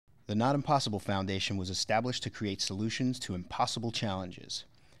The Not Impossible Foundation was established to create solutions to impossible challenges.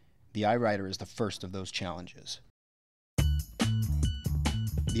 The EyeWriter is the first of those challenges.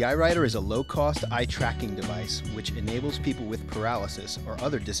 The EyeWriter is a low-cost eye tracking device which enables people with paralysis or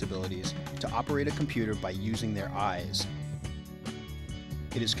other disabilities to operate a computer by using their eyes.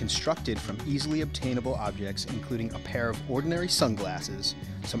 It is constructed from easily obtainable objects including a pair of ordinary sunglasses,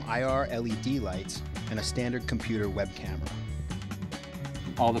 some IR LED lights, and a standard computer web camera.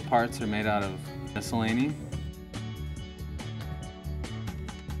 All the parts are made out of miscellany.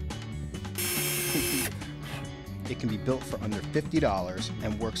 It can be built for under $50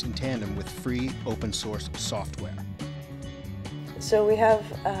 and works in tandem with free open source software. So we have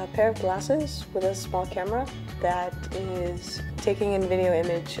a pair of glasses with a small camera that is taking in video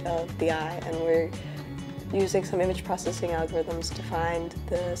image of the eye, and we're using some image processing algorithms to find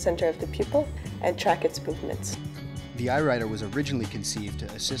the center of the pupil and track its movements. The EyeWriter was originally conceived to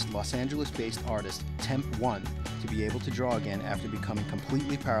assist Los Angeles-based artist Tempt to be able to draw again after becoming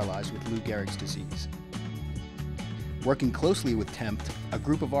completely paralyzed with Lou Gehrig's disease. Working closely with Tempt, a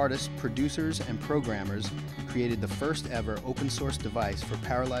group of artists, producers, and programmers created the first ever open source device for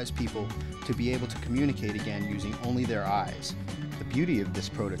paralyzed people to be able to communicate again using only their eyes. The beauty of this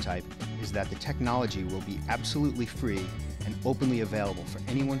prototype is that the technology will be absolutely free and openly available for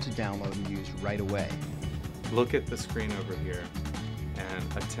anyone to download and use right away. Look at the screen over here and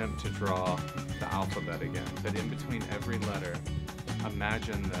attempt to draw the alphabet again. But in between every letter,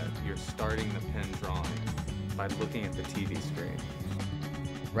 imagine that you're starting the pen drawing by looking at the TV screen.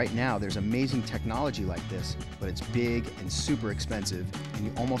 Right now, there's amazing technology like this, but it's big and super expensive, and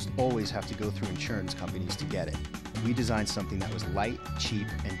you almost always have to go through insurance companies to get it. We designed something that was light, cheap,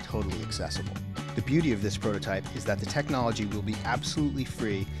 and totally accessible. The beauty of this prototype is that the technology will be absolutely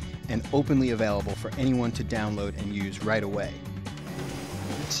free and openly available for anyone to download and use right away.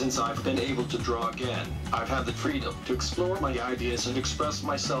 Since I've been able to draw again, I've had the freedom to explore my ideas and express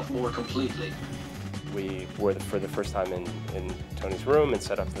myself more completely. We were for the first time in Tony's room and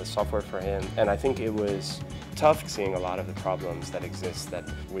set up the software for him, and I think it was tough seeing a lot of the problems that exist that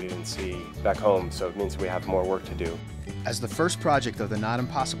we didn't see back home, so it means we have more work to do. As the first project of the Not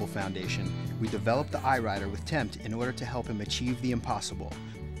Impossible Foundation, we developed the EyeWriter with Tempt in order to help him achieve the impossible,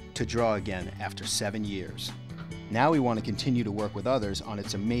 to draw again after 7 years. Now we want to continue to work with others on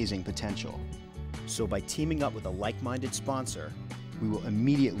its amazing potential. So by teaming up with a like-minded sponsor, we will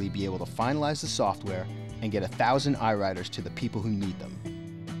immediately be able to finalize the software and get 1,000 EyeWriters to the people who need them.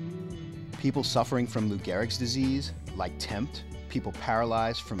 People suffering from Lou Gehrig's disease, like Tempt, people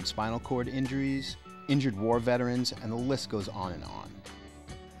paralyzed from spinal cord injuries, injured war veterans, and the list goes on and on.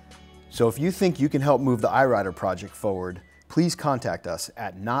 So if you think you can help move the EyeWriter project forward, please contact us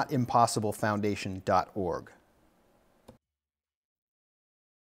at notimpossiblefoundation.org.